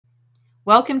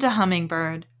Welcome to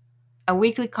Hummingbird, a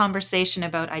weekly conversation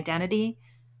about identity,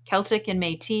 Celtic and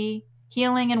Métis,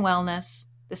 healing and wellness,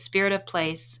 the spirit of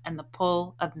place, and the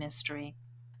pull of mystery.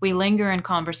 We linger in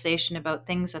conversation about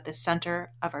things at the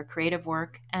center of our creative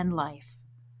work and life.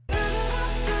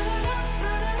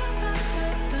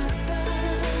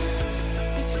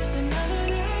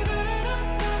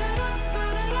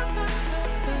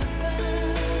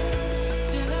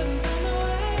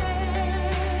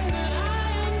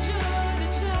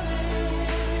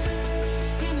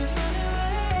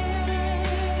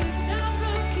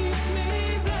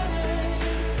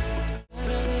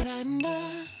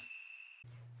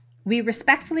 We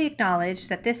respectfully acknowledge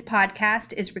that this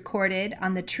podcast is recorded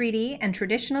on the treaty and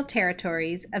traditional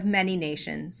territories of many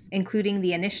nations, including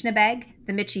the Anishinaabeg,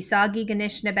 the Miccosauga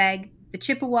Anishinaabeg, the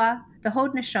Chippewa, the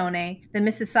Haudenosaunee, the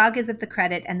Mississaugas of the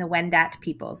Credit, and the Wendat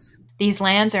peoples. These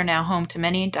lands are now home to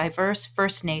many diverse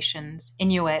First Nations,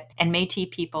 Inuit, and Métis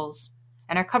peoples,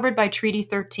 and are covered by Treaty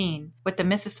 13 with the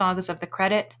Mississaugas of the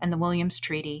Credit and the Williams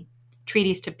Treaty,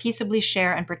 treaties to peaceably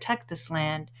share and protect this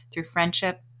land through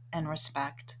friendship and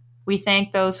respect. We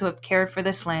thank those who have cared for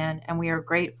this land, and we are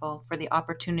grateful for the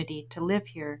opportunity to live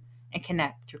here and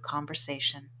connect through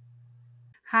conversation.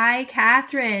 Hi,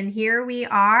 Catherine. Here we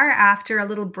are after a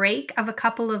little break of a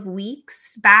couple of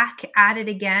weeks, back at it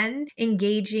again,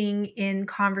 engaging in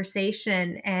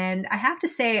conversation. And I have to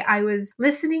say, I was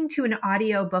listening to an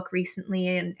audiobook recently,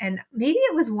 and maybe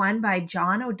it was one by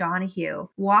John O'Donohue,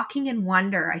 Walking in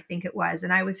Wonder, I think it was.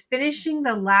 And I was finishing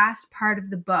the last part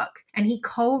of the book, and he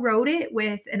co-wrote it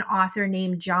with an author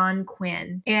named John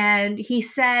Quinn. And he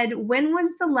said, when was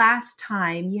the last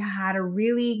time you had a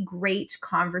really great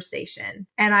conversation?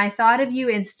 And I thought of you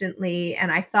instantly,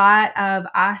 and I thought of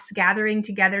us gathering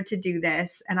together to do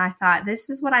this. And I thought,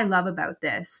 this is what I love about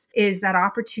this, is that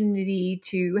opportunity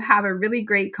to have a really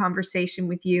great conversation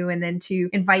with you and then to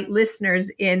invite listeners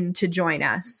in to join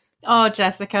us. Oh,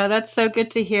 Jessica, that's so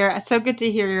good to hear. So good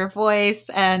to hear your voice.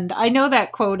 And I know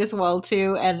that quote as well,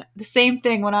 too. And the same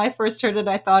thing, when I first heard it,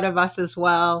 I thought of us as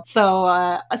well. So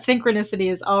a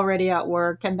synchronicity is already at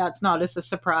work, and that's not as a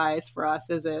surprise for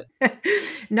us, is it?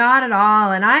 Not at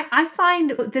all. And I find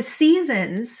the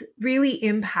seasons really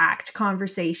impact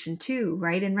conversation too,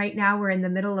 right? And right now we're in the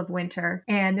middle of winter,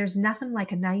 and there's nothing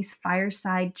like a nice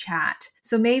fireside chat.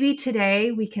 So maybe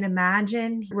today we can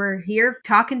imagine we're here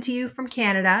talking to you from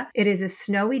Canada. It is a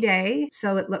snowy day,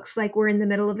 so it looks like we're in the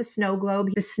middle of a snow globe.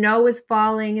 The snow is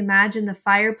falling. Imagine the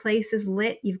fireplace is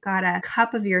lit. You've got a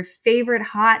cup of your favorite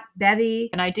hot bevy.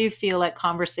 And I do feel like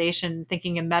conversation,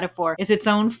 thinking in metaphor, is its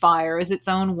own fire, is its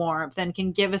own warmth, and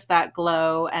can give us that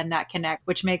glow and that connect,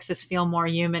 which makes us feel more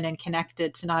human and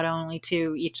connected to not only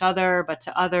to each other, but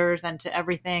to others and to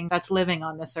everything that's living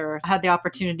on this earth. I had the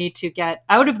opportunity to get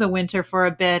out of the winter for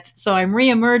a bit, so I'm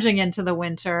re-emerging into the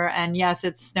winter. And yes,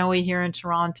 it's snowy here in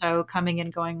Toronto, coming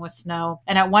and going with snow.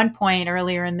 And at one point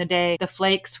earlier in the day, the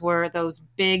flakes were those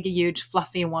big, huge,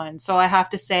 fluffy ones. So I have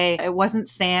to say, it wasn't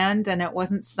sand and it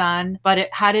wasn't sun, but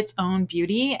it had its own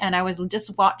beauty. And I was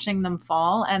just watching them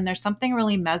fall. And there's something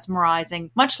really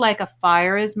mesmerizing, much like a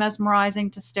fire is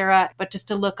mesmerizing to stare at, but just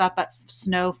to look up at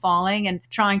snow falling and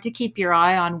trying to keep your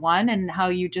eye on one, and how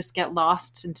you just get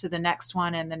lost into the next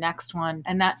one and the next one.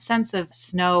 And that sense of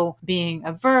snow being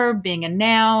a verb, being a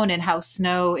noun, and how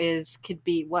snow could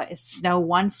be, what is snow,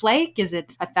 one flake? Is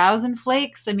it 1,000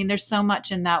 flakes? I mean, there's so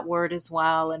much in that word as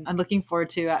well. And I'm looking forward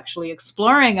to actually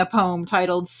exploring a poem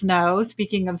titled Snow.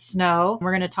 Speaking of snow,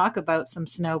 we're going to talk about some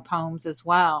snow poems as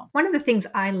well. One of the things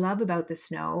I love about the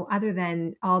snow, other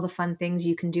than all the fun things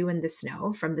you can do in the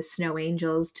snow, from the snow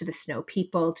angels to the snow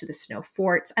people to the snow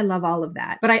forts, I love all of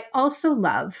that. But I also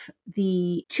love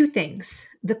the two things: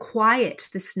 the quiet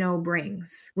the snow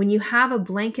brings. When you have a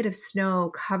blanket of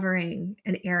snow covering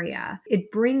an area,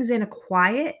 it brings in a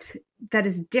quiet that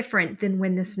is different than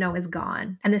when the snow is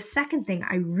gone. And the second thing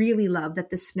I really love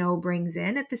that the snow brings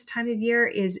in at this time of year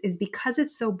is because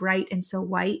it's so bright and so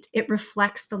white, it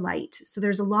reflects the light. So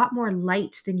there's a lot more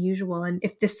light than usual. And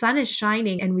if the sun is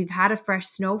shining and we've had a fresh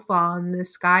snowfall and the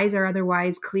skies are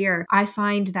otherwise clear, I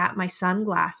find that my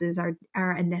sunglasses are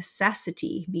a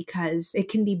necessity, because it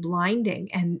can be blinding.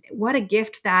 And what a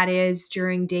gift that is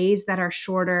during days that are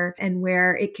shorter and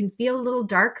where it can feel a little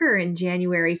darker in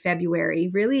January, February.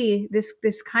 Really,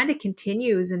 this kind of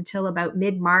continues until about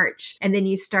mid-March, and then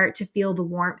you start to feel the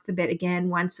warmth a bit again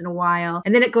once in a while,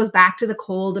 and then it goes back to the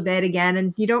cold a bit again,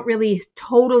 and you don't really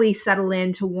totally settle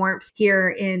into warmth here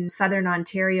in southern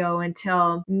Ontario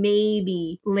until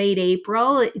maybe late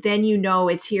April. Then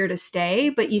it's here to stay,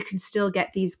 but you can still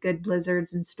get these good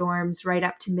blizzards and storms right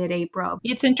up to mid-April.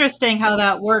 It's interesting how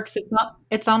that works.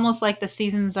 It's almost like the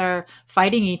seasons are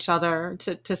fighting each other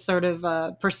to sort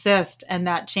of persist and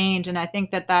that change. And I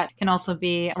think that can also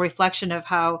be a reflection of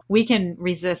how we can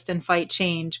resist and fight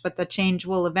change, but the change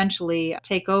will eventually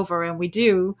take over. And we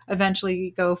do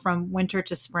eventually go from winter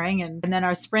to spring. And then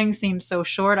our spring seems so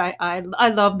short. I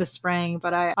love the spring,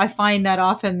 but I find that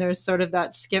often there's sort of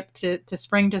that skip to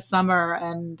spring to summer.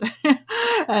 And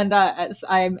and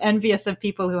I'm envious of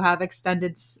people who have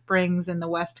extended springs in the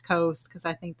West Coast, because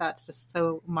I think that's just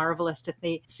so marvelous to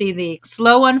see the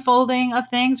slow unfolding of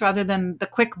things rather than the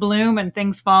quick bloom and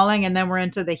things falling and then we're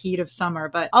into the heat of summer.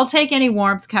 But I'll take any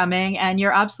warmth coming, and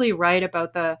you're absolutely right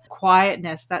about the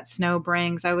quietness that snow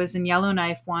brings. I was in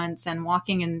Yellowknife once and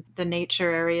walking in the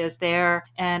nature areas there,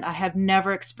 and I have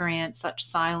never experienced such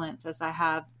silence as I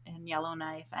have in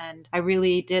Yellowknife. And I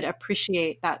really did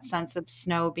appreciate that sense of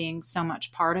snow being so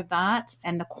much part of that.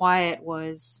 And the quiet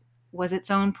was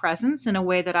its own presence in a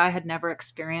way that I had never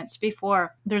experienced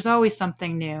before. There's always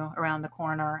something new around the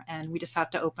corner, and we just have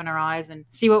to open our eyes and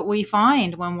see what we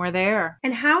find when we're there.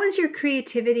 And how is your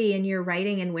creativity in your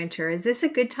writing in winter? Is this a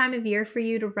good time of year for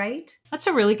you to write? That's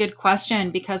a really good question,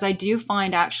 because I do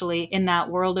find actually in that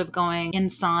world of going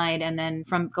inside and then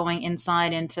from going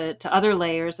inside into other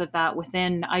layers of that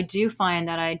within, I do find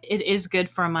that it is good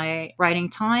for my writing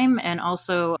time and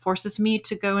also forces me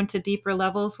to go into deeper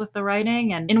levels with the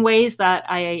writing and in ways that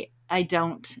I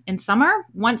don't in summer.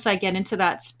 Once I get into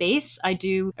that space, I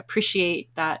do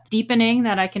appreciate that deepening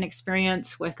that I can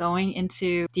experience with going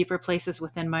into deeper places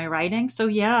within my writing. So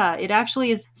yeah, it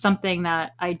actually is something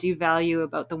that I do value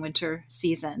about the winter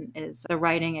season, is the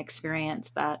writing experience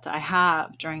that I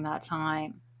have during that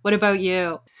time. What about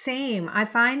you? Same. I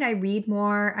find I read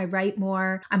more, I write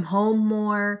more, I'm home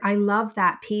more. I love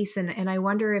that piece. And I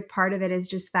wonder if part of it is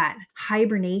just that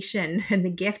hibernation and the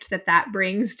gift that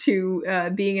brings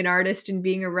to being an artist and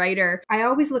being a writer. I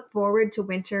always look forward to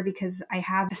winter because I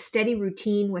have a steady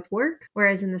routine with work.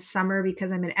 Whereas in the summer,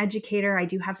 because I'm an educator, I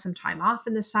do have some time off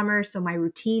in the summer. So my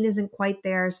routine isn't quite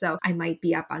there. So I might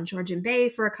be up on Georgian Bay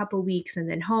for a couple weeks and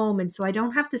then home. And so I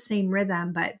don't have the same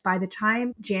rhythm. But by the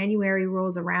time January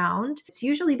rolls around, it's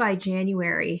usually by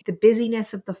January, the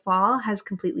busyness of the fall has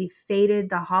completely faded.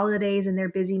 The holidays and their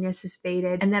busyness has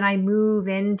faded. And then I move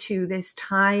into this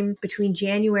time between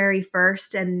January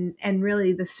 1st and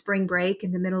really the spring break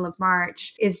in the middle of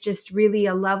March is just really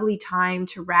a lovely time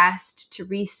to rest, to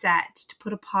reset, to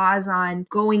put a pause on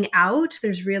going out.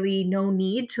 There's really no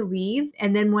need to leave.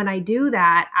 And then when I do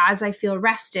that, as I feel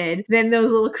rested, then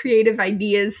those little creative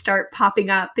ideas start popping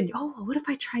up and, oh, what if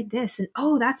I tried this? And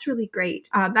oh, that's really great.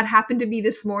 That happened to me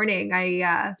this morning.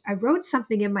 I wrote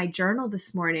something in my journal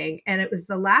this morning, and it was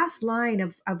the last line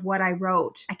of what I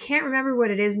wrote. I can't remember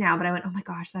what it is now, but I went, oh my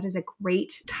gosh, that is a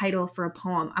great title for a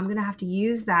poem. I'm going to have to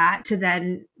use that to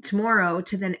then tomorrow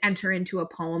to then enter into a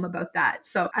poem about that.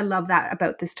 So I love that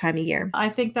about this time of year. I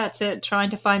think that's it, trying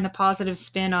to find the positive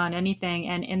spin on anything.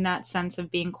 And in that sense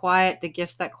of being quiet, the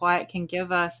gifts that quiet can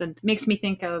give us. And it makes me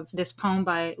think of this poem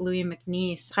by Louis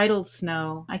MacNeice titled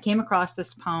Snow. I came across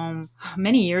this poem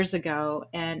many years ago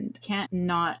and can't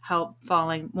not help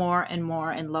falling more and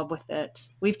more in love with it.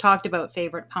 We've talked about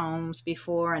favorite poems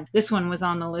before, and this one was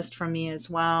on the list for me as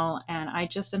well. And I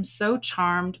just am so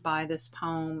charmed by this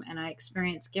poem, and I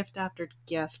experience gift after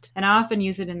gift. And I often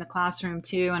use it in the classroom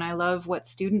too. And I love what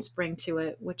students bring to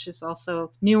it, which is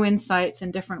also new insights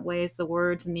and different ways the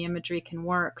words and the imagery can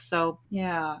work. So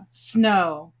yeah,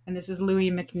 Snow. And this is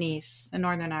Louis MacNeice, a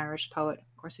Northern Irish poet,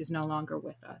 of course, who's no longer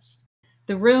with us.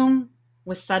 The room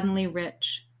was suddenly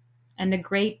rich, and the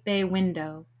great bay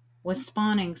window was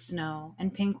spawning snow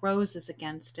and pink roses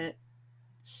against it,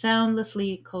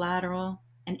 soundlessly collateral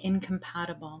and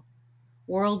incompatible.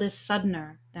 World is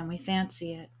suddener than we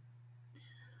fancy it.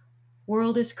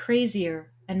 World is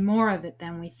crazier and more of it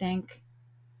than we think.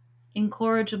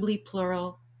 Incorrigibly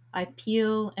plural, I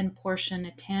peel and portion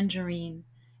a tangerine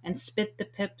and spit the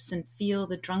pips and feel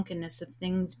the drunkenness of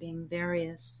things being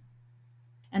various.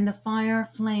 And the fire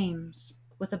flames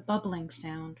with a bubbling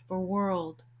sound, for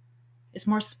world is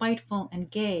more spiteful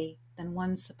and gay than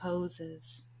one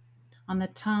supposes. On the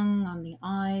tongue, on the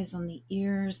eyes, on the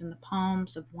ears, and the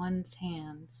palms of one's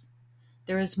hands,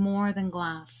 there is more than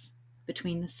glass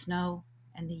between the snow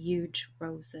and the huge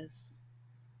roses.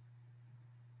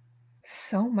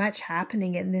 So much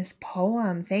happening in this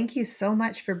poem. Thank you so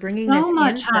much for bringing So this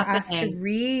much in for us to happening.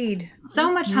 read.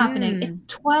 So much happening. It's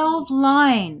 12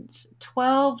 lines,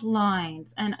 12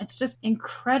 lines. And it's just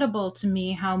incredible to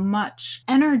me how much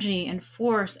energy and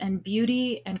force and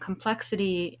beauty and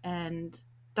complexity and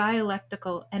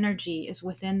dialectical energy is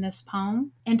within this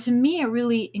poem. And to me, it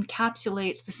really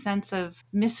encapsulates the sense of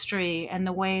mystery and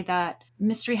the way that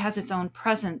mystery has its own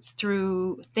presence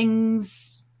through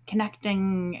things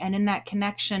connecting, and in that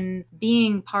connection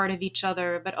being part of each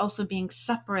other but also being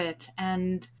separate.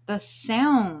 And the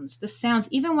sounds,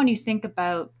 even when you think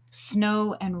about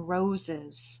snow and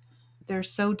roses, they're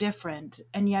so different,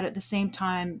 and yet at the same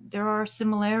time there are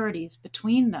similarities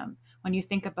between them. When you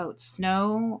think about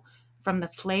snow, from the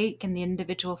flake and the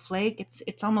individual flake,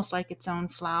 it's almost like its own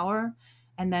flower.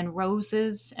 And then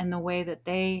roses and the way that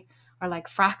they are like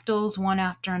fractals one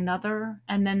after another,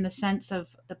 and then the sense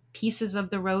of the pieces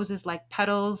of the roses like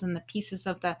petals, and the pieces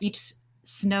of the each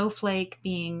snowflake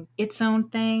being its own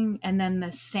thing, and then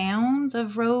the sounds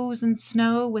of rose and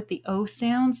snow with the O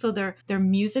sound, so they're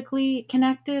musically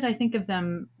connected. I think of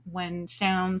them when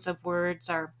sounds of words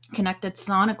are connected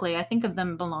sonically, I think of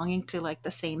them belonging to like the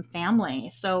same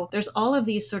family. So there's all of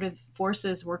these sort of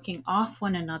forces working off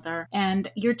one another,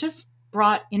 and you're just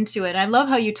brought into it. I love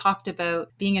how you talked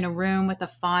about being in a room with a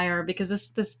fire, because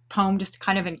this poem just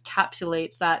kind of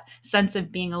encapsulates that sense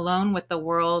of being alone with the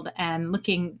world and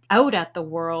looking out at the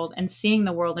world and seeing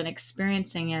the world and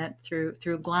experiencing it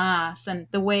through glass. And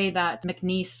the way that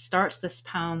McNeice starts this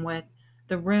poem with,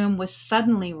 the room was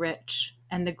suddenly rich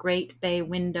and the great bay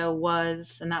window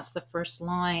was, and that's the first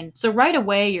line. So right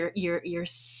away you're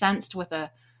sensed with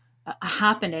a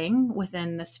happening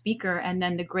within the speaker, and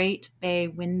then the great bay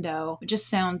window, it just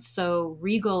sounds so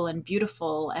regal and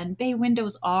beautiful. And bay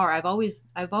windows are, I've always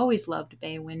loved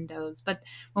bay windows. But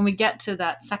when we get to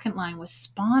that second line with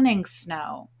spawning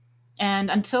snow, and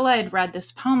until I had read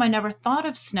this poem I never thought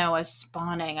of snow as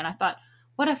spawning, and I thought,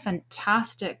 what a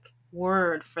fantastic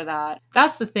word for that.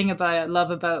 That's the thing about I love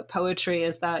about poetry,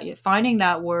 is that you're finding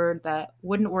that word that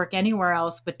wouldn't work anywhere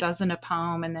else but does in a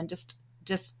poem, and then just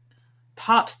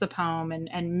pops the poem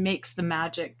and makes the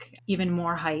magic even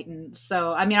more heightened.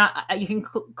 So, I mean, you can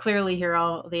clearly hear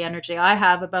all the energy I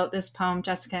have about this poem,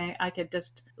 Jessica. I could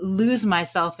just lose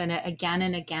myself in it again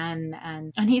and again.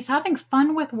 And he's having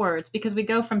fun with words, because we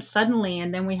go from suddenly,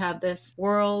 and then we have this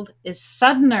world is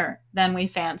suddener than we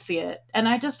fancy it. And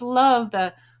I just love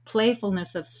the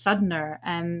playfulness of suddener.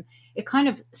 And it kind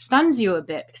of stuns you a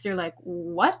bit, because you're like,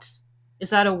 what? Is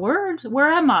that a word?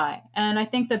 Where am I? And I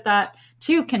think that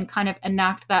too can kind of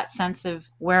enact that sense of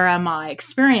where am I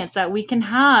experience that we can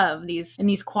have in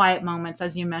these quiet moments,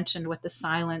 as you mentioned, with the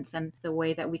silence and the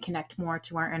way that we connect more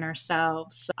to our inner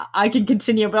selves. So I can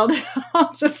continue, but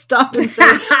I'll just stop and say,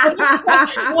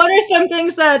 what are some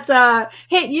things that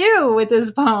hit you with this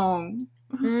poem?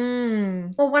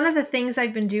 Well, one of the things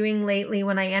I've been doing lately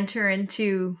when I enter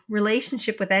into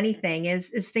relationship with anything is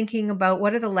thinking about,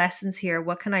 what are the lessons here?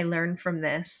 What can I learn from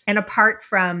this? And apart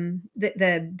from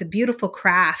the beautiful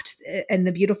craft and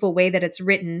the beautiful way that it's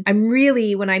written, I'm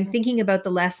really, when I'm thinking about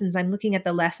the lessons, I'm looking at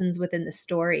the lessons within the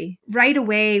story. Right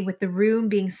away, with the room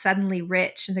being suddenly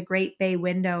rich and the great bay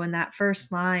window in that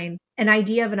first line, an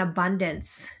idea of an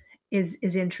abundance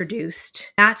is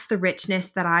introduced. That's the richness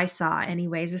that I saw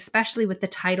anyways, especially with the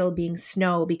title being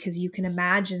snow, because you can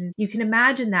imagine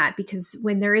that, because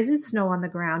when there isn't snow on the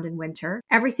ground in winter,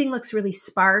 everything looks really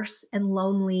sparse and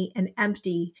lonely and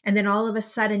empty. And then all of a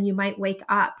sudden you might wake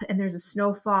up and there's a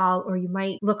snowfall, or you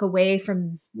might look away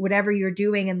from whatever you're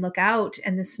doing and look out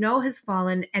and the snow has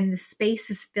fallen and the space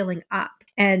is filling up.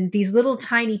 And these little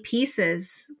tiny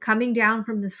pieces coming down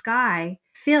from the sky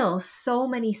fill so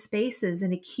many spaces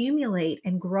and accumulate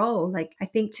and grow. Like, I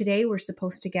think today we're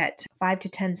supposed to get 5 to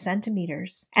 10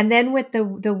 centimeters. And then with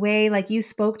the way, like you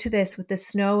spoke to this with the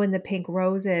snow and the pink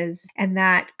roses, and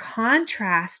that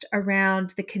contrast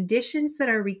around the conditions that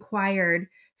are required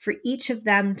for each of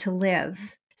them to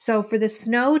live. So for the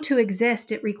snow to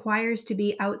exist, it requires to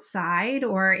be outside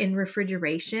or in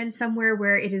refrigeration, somewhere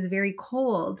where it is very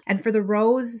cold. And for the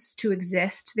rose to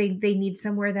exist, they need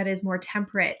somewhere that is more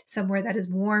temperate, somewhere that is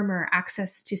warmer,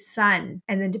 access to sun.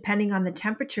 And then depending on the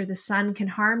temperature, the sun can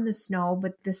harm the snow,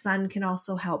 but the sun can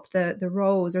also help the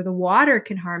rose, or the water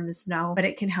can harm the snow, but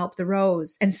it can help the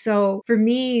rose. And so for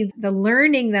me, the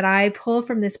learning that I pull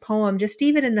from this poem, just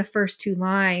even in the first two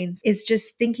lines, is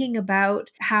just thinking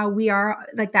about how we are,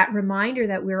 like, that reminder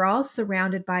that we're all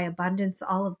surrounded by abundance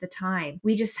all of the time.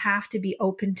 We just have to be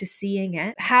open to seeing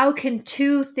it. How can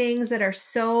two things that are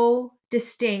so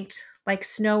distinct, like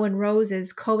snow and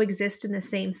roses coexist in the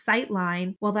same sight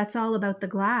line, well, that's all about the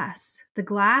glass. The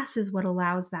glass is what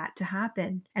allows that to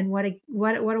happen. And what a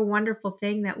wonderful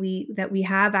thing that we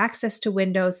have access to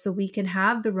windows so we can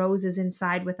have the roses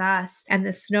inside with us and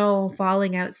the snow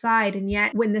falling outside. And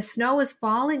yet when the snow is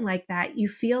falling like that, you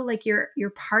feel like you're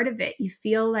part of it. You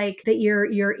feel like that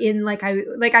you're in, like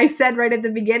I said right at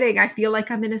the beginning, I feel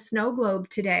like I'm in a snow globe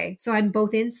today. So I'm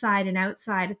both inside and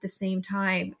outside at the same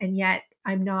time. And yet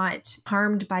I'm not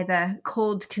harmed by the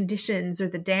cold conditions or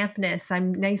the dampness.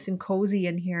 I'm nice and cozy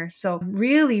in here. So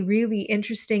really, really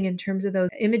interesting in terms of those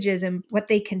images and what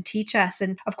they can teach us.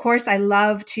 And of course, I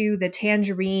love too the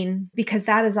tangerine, because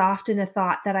that is often a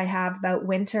thought that I have about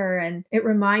winter. And it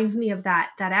reminds me of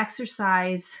that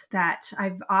exercise that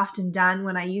I've often done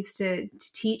when I used to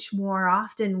teach more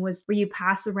often, was where you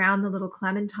pass around the little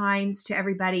clementines to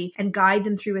everybody and guide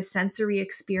them through a sensory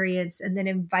experience, and then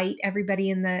invite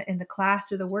everybody in the class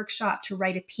or the workshop to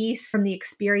write a piece from the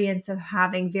experience of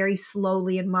having very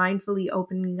slowly and mindfully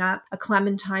opening up a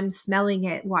clementine, smelling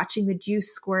it, watching the juice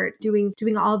squirt, doing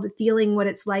all the feeling what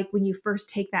it's like when you first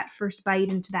take that first bite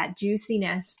into that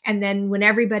juiciness. And then when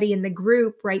everybody in the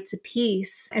group writes a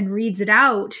piece and reads it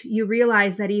out, you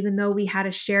realize that even though we had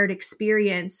a shared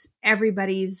experience,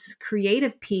 everybody's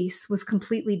creative piece was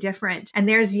completely different. And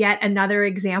there's yet another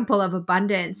example of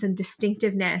abundance and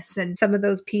distinctiveness, and some of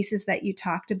those pieces that you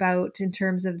talked about in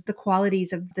terms of the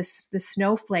qualities of the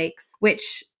snowflakes,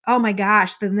 which, oh my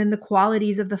gosh, then the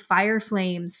qualities of the fire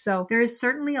flames. So there is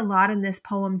certainly a lot in this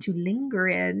poem to linger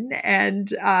in.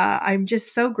 And I'm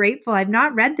just so grateful. I've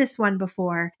not read this one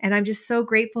before. And I'm just so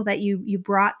grateful that you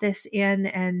brought this in.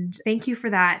 And thank you for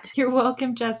that. You're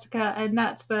welcome, Jessica. And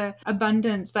that's the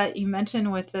abundance that you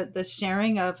mentioned with the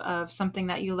sharing of something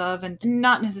that you love. And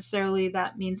not necessarily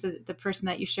that means that the person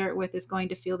that you share it with is going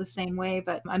to feel the same way.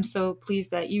 But I'm so pleased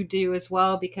that you do as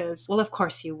well, because, well, of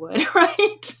course you would,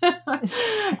 right?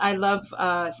 I love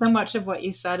so much of what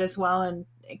you said as well, and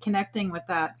connecting with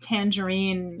that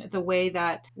tangerine, the way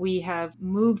that we have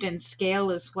moved in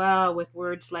scale as well with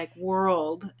words like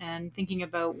world, and thinking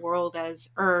about world as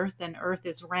earth, and earth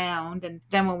is round. And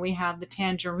then when we have the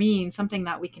tangerine, something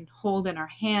that we can hold in our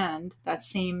hand, that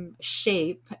same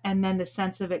shape, and then the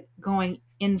sense of it going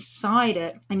inside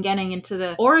it and getting into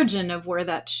the origin of where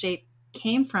that shape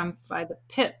came from by the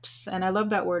pips. And I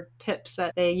love that word pips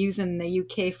that they use in the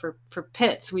UK for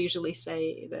pits. We usually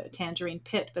say the tangerine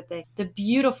pit, but the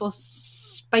beautiful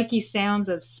spiky sounds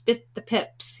of spit the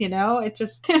pips,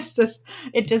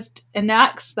 it just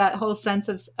enacts that whole sense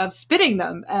of spitting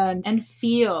them and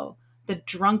feel the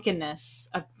drunkenness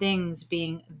of things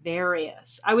being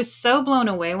various. I was so blown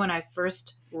away when I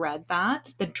first read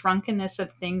that, the drunkenness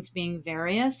of things being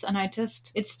various. And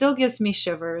it still gives me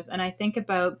shivers. And I think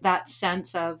about that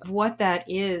sense of what that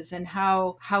is, and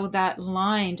how that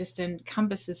line just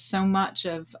encompasses so much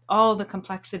of all the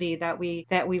complexity that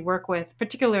we work with,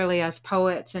 particularly as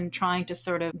poets, and trying to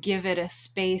sort of give it a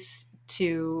space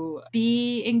to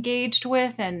be engaged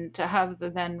with, and to have the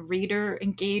then reader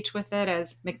engage with it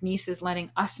as McNeice is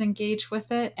letting us engage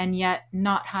with it, and yet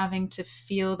not having to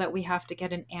feel that we have to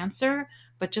get an answer,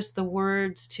 but just the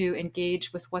words to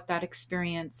engage with what that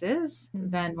experience is.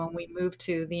 Then when we move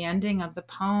to the ending of the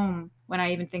poem, when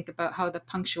I even think about how the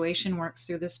punctuation works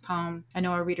through this poem, I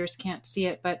know our readers can't see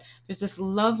it, but there's this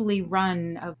lovely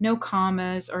run of no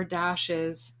commas or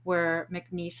dashes where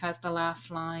McNeice has the last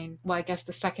line. Well, I guess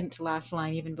the second to last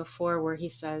line, even before, where he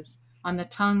says, on the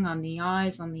tongue, on the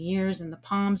eyes, on the ears, and the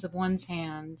palms of one's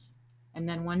hands, and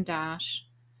then one dash,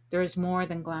 there is more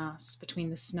than glass between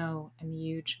the snow and the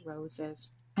huge roses.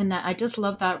 And that I just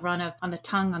love that run of on the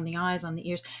tongue, on the eyes, on the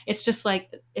ears. It's just like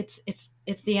it's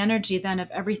the energy then of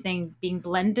everything being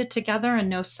blended together and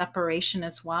no separation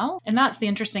as well. And that's the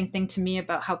interesting thing to me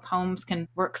about how poems can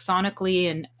work sonically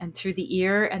and through the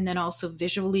ear, and then also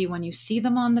visually when you see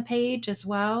them on the page as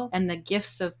well. And the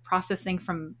gifts of processing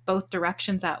from both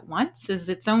directions at once is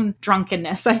its own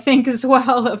drunkenness, I think, as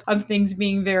well, of things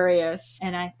being various.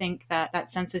 And I think that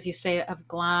sense, as you say, of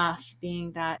glass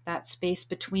being that space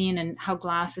between, and how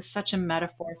glass is such a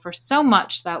metaphor for so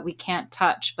much that we can't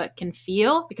touch but can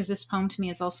feel, because this poem to me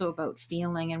is also about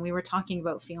feeling, and we were talking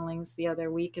about feelings the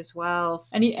other week as well.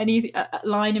 So any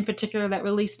line in particular that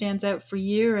really stands out for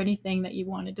you, or anything that you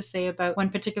wanted to say about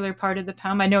one particular part of the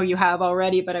poem? I know you have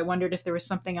already, but I wondered if there was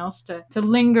something else to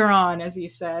linger on, as you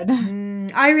said.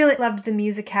 I really loved the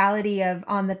musicality of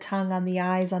on the tongue, on the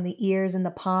eyes, on the ears, and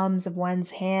the palms of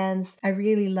one's hands. I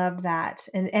really loved that.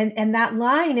 And that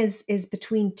line is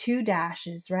between two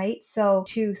dashes, right? So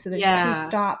there's two Yeah.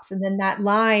 stops, and then that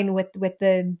line with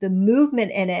the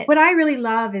movement in it. What I really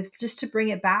love is just to bring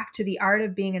it back to the art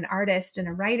of being an artist and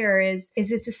a writer is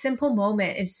it's a simple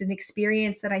moment. It's an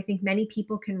experience that I think many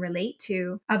people can relate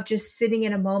to, of just sitting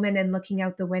in a moment and looking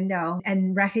out the window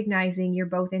and recognizing you're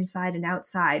both inside and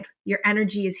outside. Your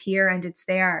energy is here and it's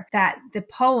there. That the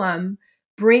poem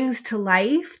brings to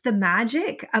life the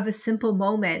magic of a simple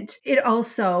moment. It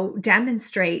also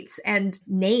demonstrates and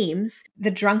names the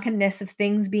drunkenness of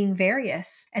things being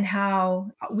various and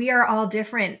how we are all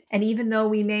different. And even though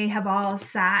we may have all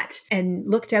sat and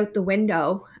looked out the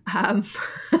window,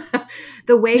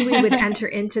 the way we would enter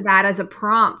into that as a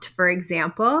prompt, for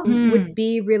example, would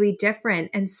be really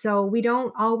different. And so we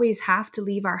don't always have to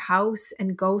leave our house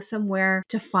and go somewhere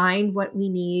to find what we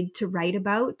need to write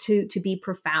about, to be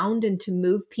profound and to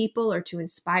move people or to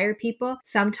inspire people.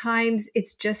 Sometimes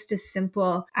it's just as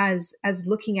simple as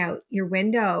looking out your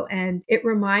window. And it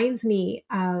reminds me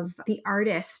of the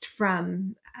artist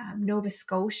from Nova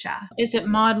Scotia. Is it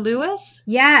Maud Lewis?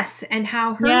 Yes, and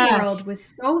how her Yes. world was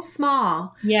so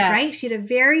small, right? Yes. She had a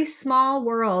very small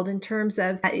world in terms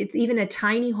of it's even a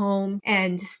tiny home,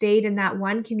 and stayed in that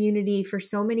one community for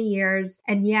so many years.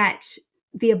 And yet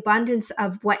the abundance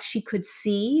of what she could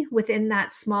see within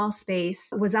that small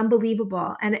space was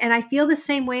unbelievable. And I feel the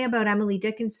same way about Emily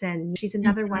Dickinson. She's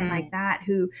another one like that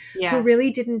who Yes. really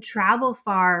didn't travel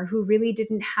far, who really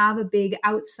didn't have a big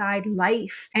outside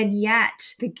life. And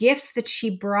yet the gifts that she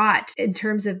brought in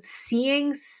terms of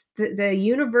seeing the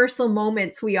universal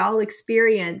moments we all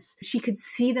experience, she could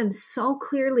see them so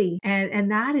clearly.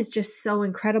 And that is just so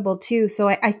incredible too. So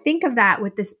I think of that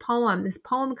with this poem. This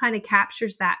poem kind of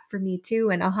captures that for me too.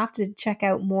 And I'll have to check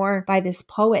out more by this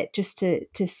poet just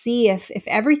to see if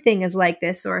everything is like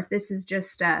this, or if this is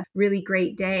just a really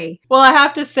great day. Well, I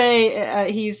have to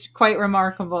say he's quite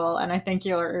remarkable, and I think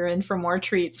you're in for more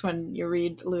treats when you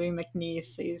read Louis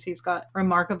MacNeice. He's got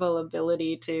remarkable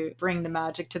ability to bring the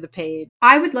magic to the page.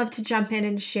 I would love to jump in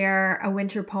and share a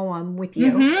winter poem with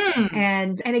you. Mm-hmm.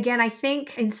 And again, I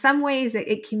think in some ways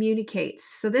it communicates.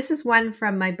 So this is one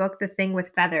from my book, The Thing with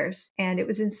Feathers. And it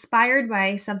was inspired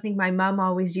by something my mom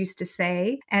always used to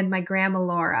say, and my grandma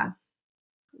Laura.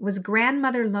 Was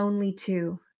grandmother lonely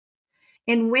too?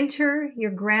 In winter,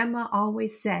 your grandma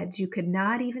always said you could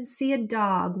not even see a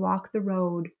dog walk the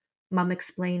road, Mum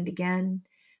explained again,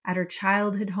 at her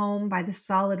childhood home by the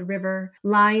solid river,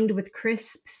 lined with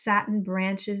crisp satin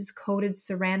branches, coated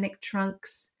ceramic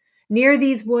trunks. Near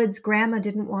these woods, Grandma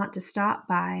didn't want to stop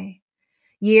by.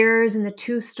 Years in the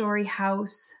 2-story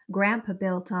house Grandpa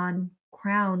built on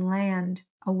Crown land,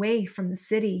 away from the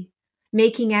city,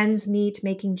 making ends meet,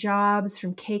 making jobs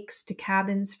from cakes to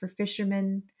cabins for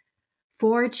fishermen.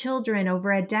 4 children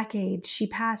over a decade, she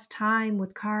passed time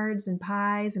with cards and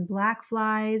pies and black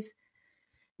flies.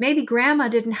 Maybe Grandma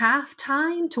didn't have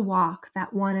time to walk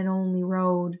that one and only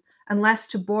road, unless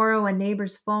to borrow a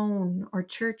neighbor's phone or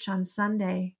church on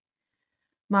Sunday.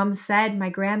 Mom said my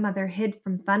grandmother hid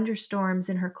from thunderstorms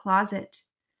in her closet.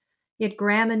 Yet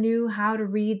Grandma knew how to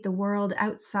read the world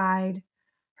outside,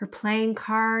 her playing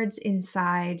cards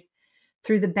inside,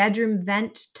 through the bedroom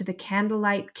vent to the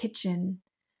candlelight kitchen.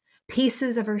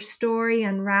 Pieces of her story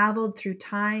unraveled through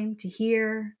time to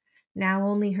hear. Now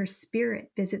only her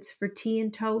spirit visits for tea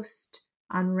and toast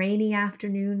on rainy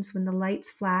afternoons when the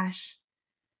lights flash.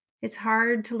 It's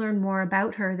hard to learn more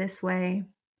about her this way.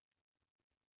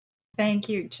 Thank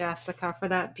you, Jessica, for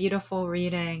that beautiful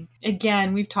reading.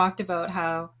 Again, we've talked about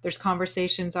how there's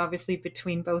conversations obviously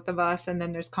between both of us, and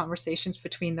then there's conversations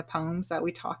between the poems that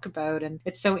we talk about. And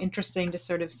it's so interesting to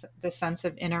sort of the sense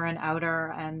of inner and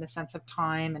outer, and the sense of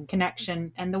time and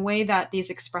connection, and the way that these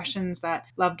expressions that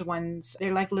loved ones,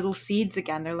 they're like little seeds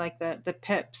again. They're like the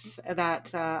pips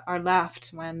that are left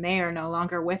when they are no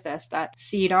longer with us, that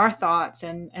seed our thoughts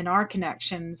and our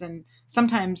connections. And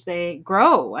sometimes they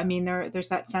grow. I mean, there's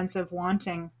that sense of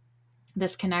wanting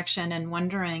this connection and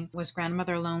wondering, was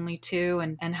grandmother lonely too?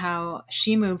 And how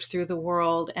she moved through the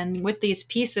world. And with these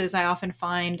pieces, I often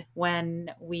find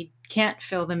when we can't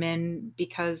fill them in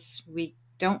because we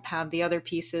don't have the other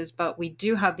pieces, but we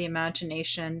do have the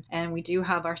imagination, and we do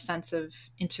have our sense of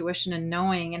intuition and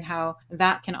knowing, and how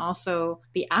that can also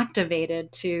be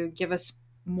activated to give us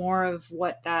more of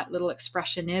what that little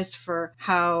expression is for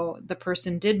how the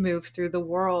person did move through the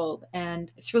world.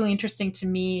 And it's really interesting to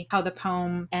me how the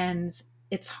poem ends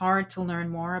it's hard to learn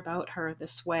more about her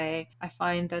this way. I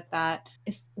find that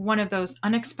is one of those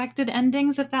unexpected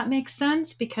endings, if that makes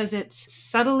sense, because it's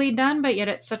subtly done, but yet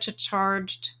it's such a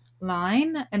charged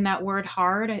line. And that word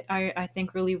hard, I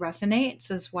think really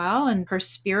resonates as well. And her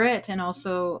spirit, and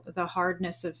also the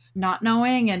hardness of not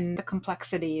knowing, and the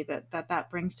complexity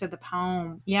that brings to the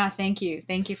poem. Yeah, thank you.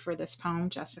 Thank you for this poem,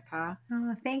 Jessica.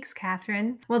 Oh, thanks,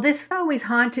 Catherine. Well, this always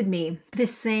haunted me.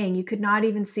 This saying, you could not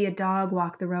even see a dog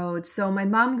walk the road. So my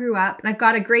mom grew up, and I've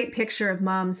got a great picture of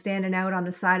mom standing out on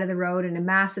the side of the road in a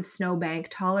massive snowbank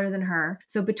taller than her.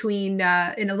 So between,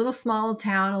 in a little small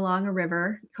town along a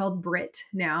river called Britt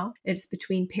now, it's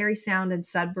between Parry Sound and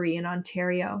Sudbury in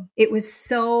Ontario. It was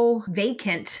so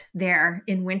vacant there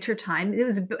in wintertime. It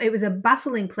was a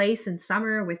bustling place in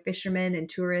summer with fishermen and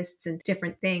tourists and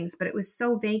different things, but it was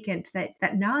so vacant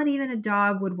that not even a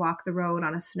dog would walk the road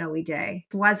on a snowy day.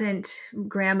 It wasn't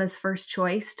Grandma's first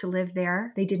choice to live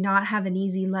there. They did not have an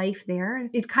easy life there.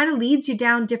 It kind of leads you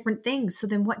down different things. So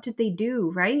then what did they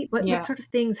do, right? What sort of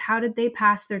things, how did they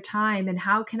pass their time, and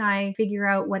how can I figure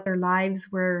out what their lives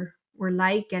were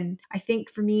like? And I think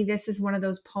for me, this is one of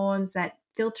those poems that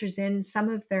filters in some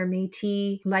of their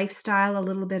Métis lifestyle a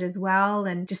little bit as well,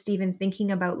 and just even thinking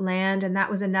about land. And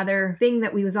that was another thing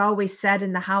that we was always said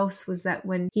in the house, was that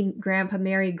when Grandpa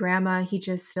married Grandma, he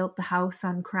just built the house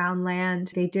on Crown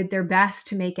land. They did their best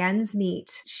to make ends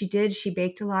meet. She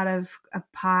baked a lot of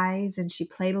pies, and she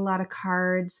played a lot of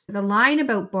cards. The line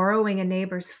about borrowing a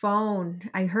neighbor's phone,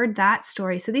 I heard that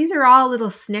story. So these are all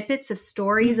little snippets of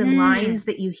stories and lines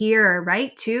that you hear,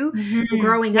 right, too?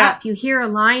 Growing up, you hear a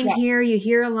line here, you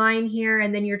hear a line here,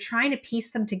 and then you're trying to piece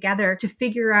them together to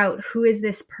figure out who is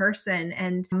this person.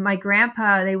 And my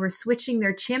grandpa, they were switching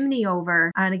their chimney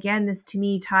over. And again, this to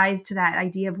me ties to that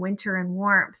idea of winter and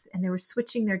warmth. And they were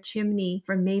switching their chimney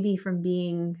from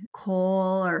being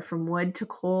coal or from wood to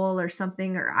coal or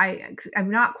something, or I'm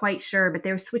not quite sure, but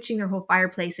they were switching their whole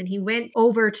fireplace. And he went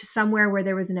over to somewhere where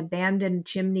there was an abandoned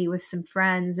chimney with some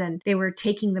friends, and they were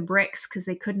taking the bricks because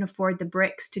they couldn't afford the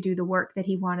bricks to do the work that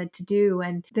he wanted to do.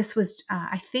 And this was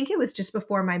I think it was just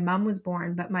before my mom was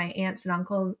born, but my aunts and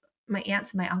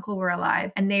my uncle were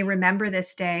alive, and they remember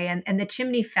this day, and the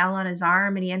chimney fell on his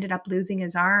arm, and he ended up losing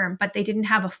his arm, but they didn't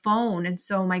have a phone. And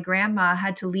so my grandma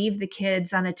had to leave the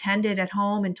kids unattended at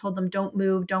home and told them, don't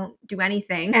move, don't do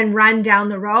anything, and run down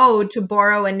the road to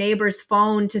borrow a neighbor's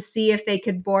phone to see if they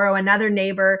could borrow another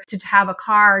neighbor to have a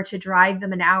car to drive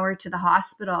them an hour to the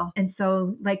hospital. And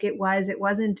so it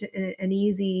wasn't an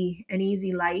easy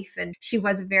life. And she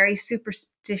was a very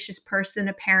superstitious person,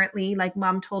 apparently. Like,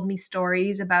 mom told me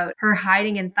stories about her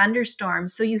hiding in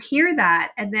thunderstorms. So you hear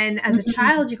that, and then as a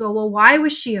child you go, well, why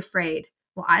was she afraid?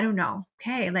 Well, I don't know.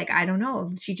 Okay, I don't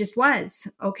know. She just was.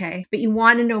 Okay. But you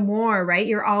want to know more, right?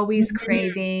 You're always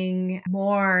craving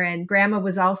more. And Grandma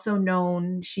was also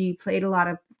known, she played a lot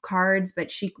of cards, but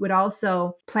she would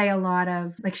also play a lot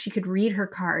of, she could read her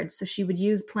cards. So she would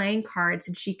use playing cards,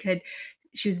 and she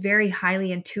was very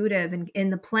highly intuitive. And in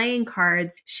the playing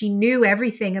cards, she knew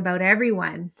everything about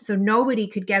everyone. So nobody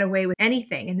could get away with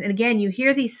anything. And again, you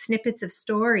hear these snippets of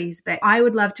stories, but I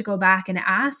would love to go back and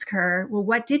ask her, well,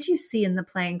 what did you see in the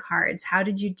playing cards? How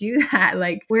did you do that?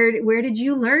 Where did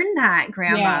you learn that,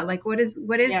 Grandma? Yes. What is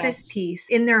this piece?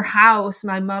 In their house,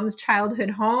 my mom's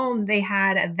childhood home, they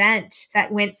had a vent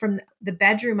that went from the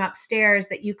bedroom upstairs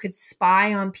that you could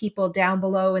spy on people down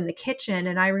below in the kitchen.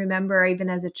 And I remember even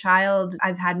as a child,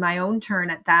 I've had my own turn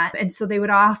at that. And so they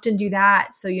would often do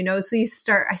that. So,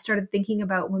 I started thinking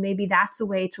about, well, maybe that's a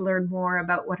way to learn more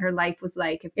about what her life was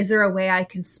like. Is there a way I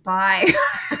can spy?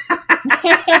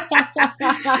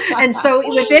 And so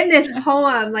within this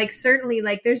poem, certainly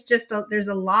there's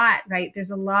a lot, right?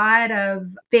 There's a lot of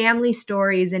family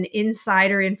stories and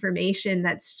insider information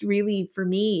that's really, for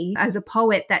me as a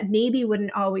poet, that maybe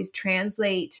wouldn't always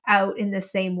translate out in the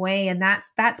same way. And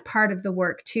that's part of the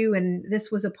work too. And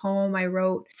this was a poem I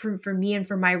wrote for me and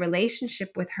for my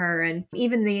relationship with her. And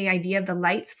even the idea of the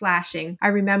lights flashing. I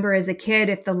remember as a kid,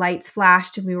 if the lights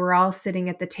flashed and we were all sitting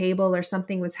at the table or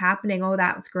something was happening, oh,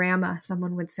 that was Grandma,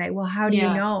 someone would say. Well, how do you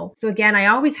know? So again, I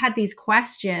always had these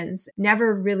questions,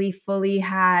 never really fully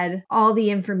had all the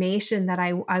information that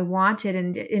I wanted,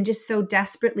 and just so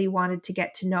desperately wanted to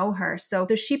get to know her. So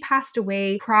she passed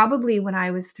away probably when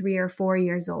I was 3 or 4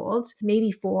 years old,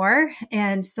 maybe 4.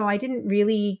 And so I didn't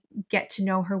really get to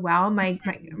know her well.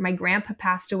 My grandpa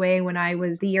passed away when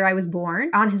the year I was born,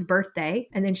 on his birthday.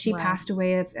 And then she passed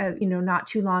away not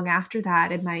too long after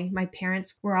that. And my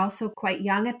parents were also quite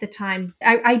young at the time.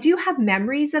 I do have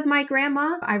memories of my my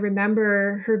grandma. I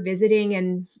remember her visiting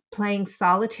and playing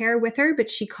solitaire with her, but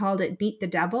she called it Beat the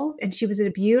Devil. And she was a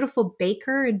beautiful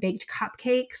baker and baked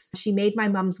cupcakes. She made my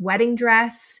mom's wedding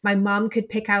dress. My mom could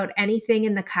pick out anything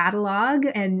in the catalog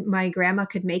and my grandma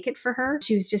could make it for her.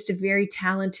 She was just a very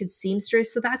talented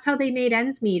seamstress. So that's how they made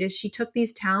ends meet, is she took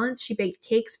these talents, she baked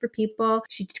cakes for people,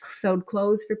 she sewed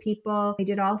clothes for people. They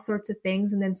did all sorts of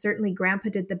things. And then certainly grandpa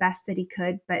did the best that he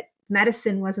could, but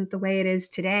medicine wasn't the way it is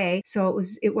today. So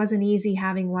it wasn't easy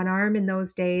having one arm in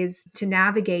those days to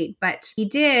navigate, but he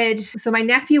did. So my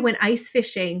nephew went ice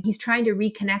fishing. He's trying to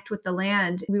reconnect with the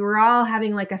land. We were all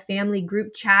having like a family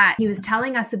group chat. He was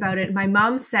telling us about it. My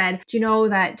mom said, do you know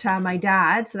that my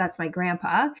dad, so that's my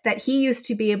grandpa, that he used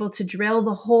to be able to drill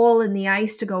the hole in the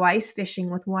ice to go ice fishing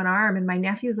with one arm. And my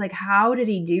nephew was like, how did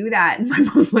he do that? And my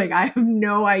mom's like, I have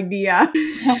no idea.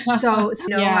 So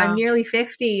Yeah. I'm nearly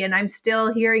 50 and I'm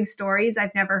still hearing stories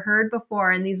I've never heard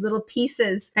before, and these little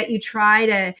pieces that you try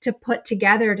to put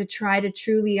together to try to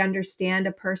truly understand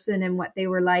a person and what they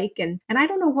were like. And I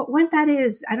don't know what that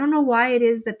is. I don't know why it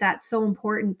is that that's so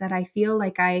important, that I feel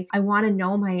like I want to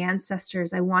know my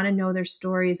ancestors. I want to know their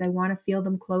stories. I want to feel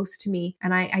them close to me.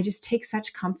 And I just take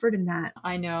such comfort in that.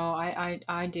 I know,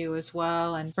 I do as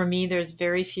well. And for me, there's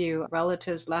very few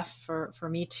relatives left for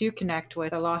me to connect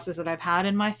with, the losses that I've had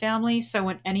in my family. So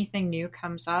when anything new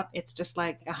comes up, it's just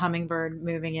like a hummingbird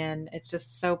moving in. It's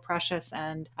just so precious.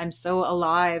 And I'm so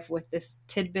alive with this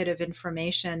tidbit of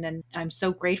information. And I'm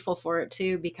so grateful for it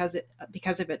too, because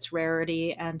of its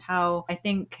rarity, and how I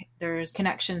think there's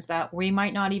connections that we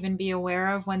might not even be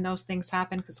aware of when those things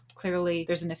happen, because clearly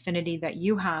there's an affinity that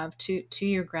you have to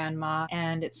your grandma.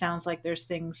 And it sounds like there's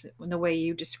things, the way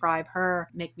you describe her,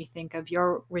 make me think of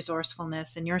your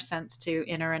resourcefulness and your sense to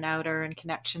inner and outer and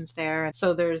connections there. And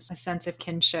so there's a sense of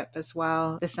kinship as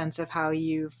well, the sense of how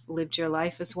you've lived your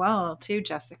life as well too,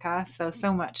 Jessica.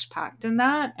 So much packed in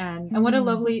that. And what a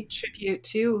lovely tribute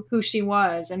to who she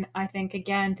was. And I think,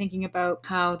 again, thinking about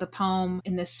how the poem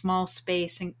in this small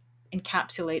space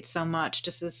encapsulates so much,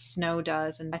 just as snow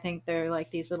does. And I think they're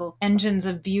like these little engines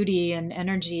of beauty and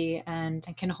energy, and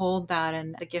can hold that,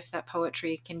 and the gift that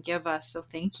poetry can give us. So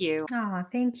thank you. Oh,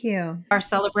 thank you. Are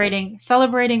celebrating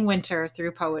winter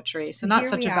through poetry. So not Here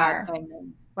such we a bad are.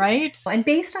 thing, right? And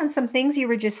based on some things you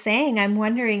were just saying, I'm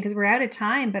wondering, because we're out of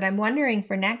time, but I'm wondering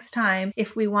for next time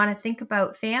if we want to think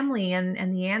about family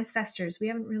and the ancestors. We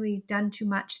haven't really done too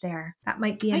much there. That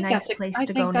might be a nice place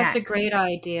to go That's a next. great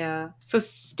idea. So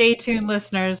stay tuned,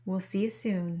 listeners. We'll see you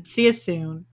soon. See you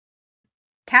soon.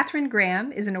 Catherine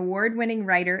Graham is an award-winning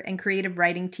writer and creative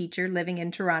writing teacher living in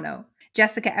Toronto.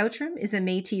 Jessica Outram is a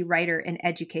Métis writer and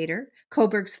educator,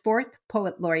 Cobourg's 4th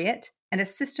Poet Laureate, and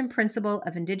Assistant Principal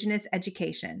of Indigenous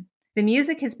Education. The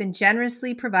music has been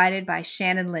generously provided by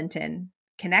Shannon Linton.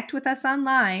 Connect with us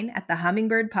online at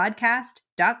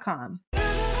thehummingbird.podcast.com.